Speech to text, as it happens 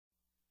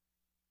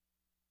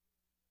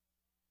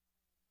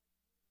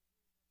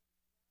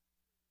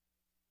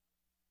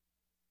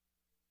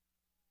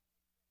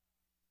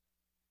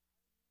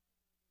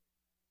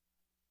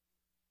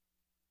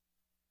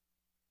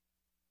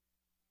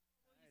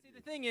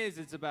The thing is,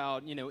 it's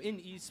about, in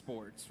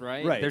esports,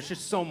 right? Right. There's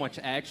just so much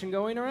action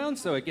going around,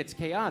 so it gets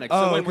chaotic.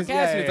 Oh, So when we're 'cause-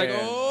 casting, yeah, it's like, yeah.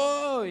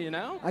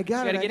 oh, I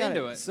got it. Gotta I get got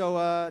into it.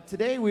 So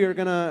today we are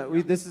gonna.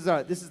 This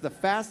is the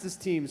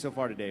fastest team so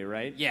far today,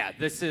 right? Yeah,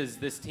 this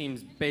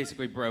team's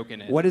basically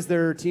broken it. What is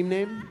their team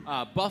name?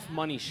 Buff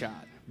Money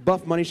Shot.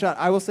 Buff Money Shot.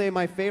 I will say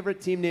my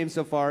favorite team name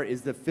so far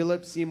is the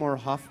Philip Seymour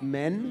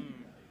Hoffmen.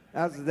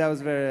 That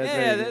was very.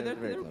 Yeah, very, they're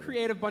very a clever.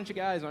 creative bunch of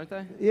guys, aren't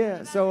they?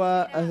 Yeah,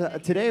 so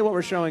today what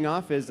we're showing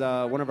off is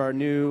one of our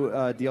new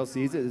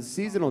DLCs. It's a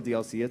seasonal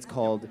DLC. It's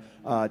called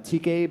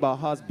TK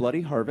Baja's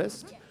Bloody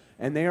Harvest,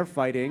 and they are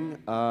fighting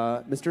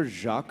Mr.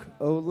 Jacques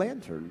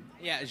O'Lantern.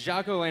 Yeah,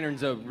 Jacques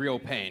O'Lantern's a real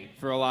pain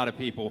for a lot of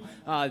people.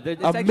 It's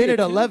A actually minute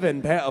two-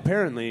 11,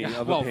 apparently,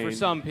 of well, a pain. for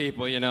some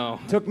people,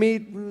 Took me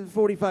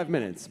 45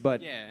 minutes,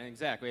 but Yeah,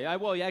 exactly.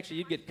 Actually,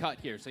 you'd get cut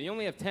here, so you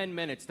only have 10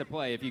 minutes to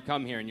play if you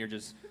come here and you're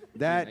just.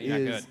 that you're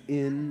not is good.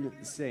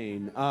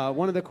 insane.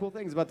 One of the cool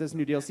things about this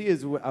new DLC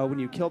is when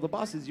you kill the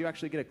bosses, you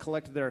actually get to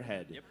collect their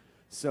head. Yep.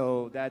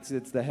 So it's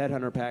the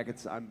Headhunter pack.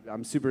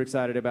 I'm super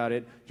excited about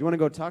it. Do you want to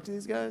go talk to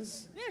these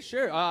guys? Yeah,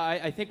 sure.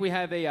 I think we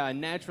have a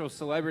natural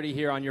celebrity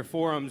here on your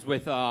forums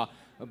with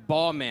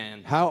Ball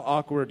Man. How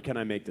awkward can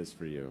I make this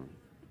for you?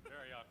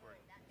 Very awkward.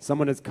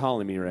 Someone is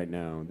calling me right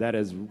now. That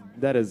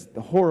is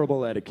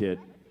horrible etiquette,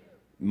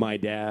 my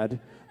dad.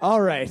 All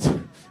right.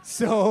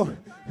 So,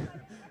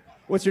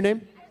 what's your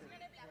name?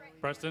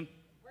 Preston,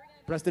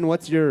 Preston,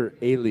 what's your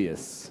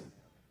alias?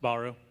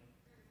 Bahlroom.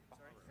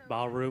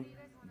 Bahlroom.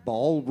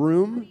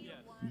 Ballroom?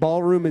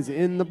 Ballroom is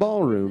in the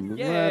ballroom.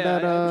 Yeah,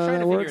 that I was trying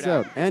to figure works it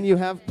out. And you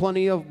have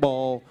plenty of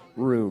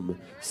ballroom.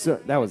 So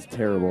that was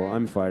terrible.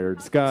 I'm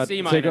fired. Scott,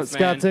 C take, minus,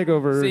 Scott, man. take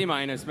over. C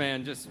minus,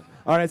 man. Just.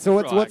 All right. So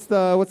Relax.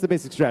 what's the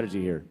basic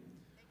strategy here?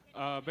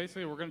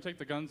 Basically, we're going to take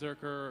the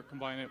Gunzerker,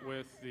 combine it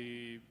with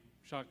the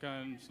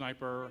shotgun,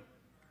 sniper,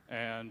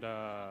 and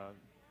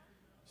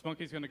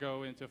Spunky's going to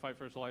go into Fight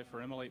for His Life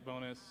for immolate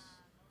bonus.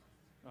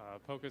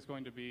 Polka's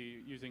going to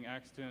be using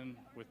Axton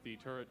with the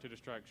turret to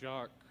distract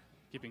Jacques,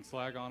 keeping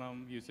Slag on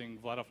him, using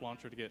Vladov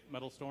Launcher to get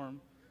Metal Storm,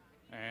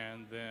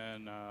 and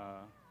then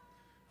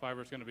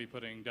Fiver's going to be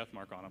putting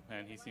Deathmark on him,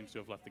 and he seems to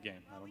have left the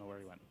game. I don't know where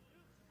he went.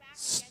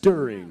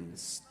 Stirring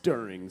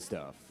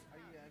stuff.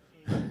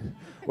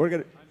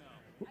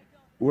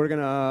 We're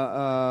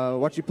gonna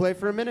watch you play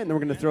for a minute, and then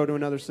we're gonna throw to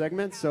another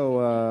segment.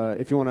 So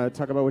if you want to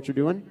talk about what you're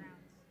doing,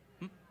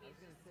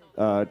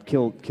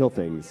 kill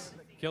things.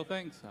 Kill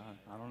things?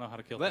 I don't know how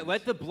to kill Let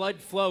things. the blood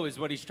flow is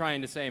what he's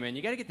trying to say, man.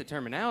 You got to get the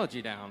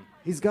terminology down.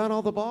 He's got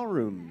all the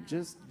ballroom.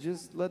 Just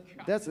let.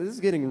 This is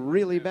getting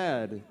really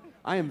bad.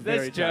 I am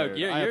very This joke, tired.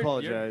 you're- I you're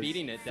apologize.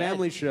 beating it dead.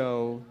 Family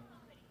show.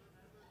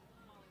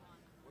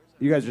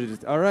 You guys are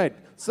just all right.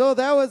 So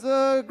that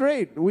was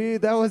great.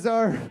 That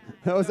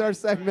was our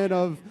segment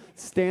of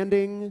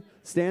standing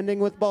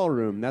with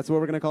ballroom. That's what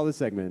we're gonna call this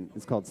segment.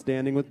 It's called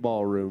Standing with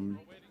Ballroom.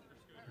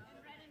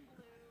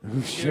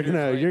 You're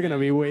gonna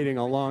be waiting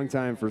a long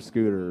time for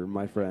Scooter,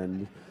 my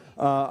friend.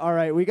 All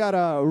right, we got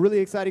a really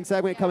exciting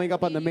segment coming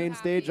up on the main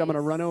stage. I'm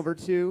gonna run over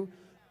to.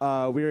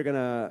 We're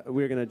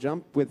gonna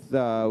jump with.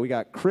 We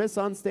got Chris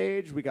on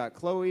stage. We got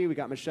Chloe. We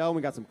got Michelle. And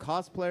we got some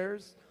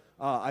cosplayers.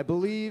 I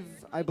believe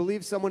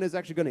someone is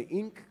actually gonna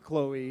ink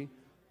Chloe.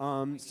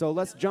 So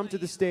let's jump to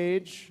the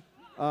stage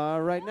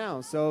right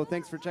now. So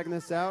thanks for checking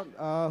this out.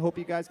 Hope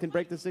you guys can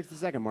break the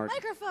 60-second mark.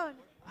 Microphone.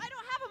 I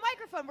don't have a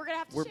microphone. We're gonna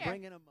have to We're share.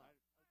 bringing them.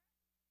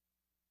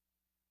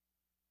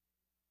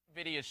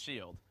 NVIDIA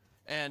Shield.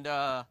 And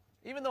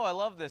even though I love this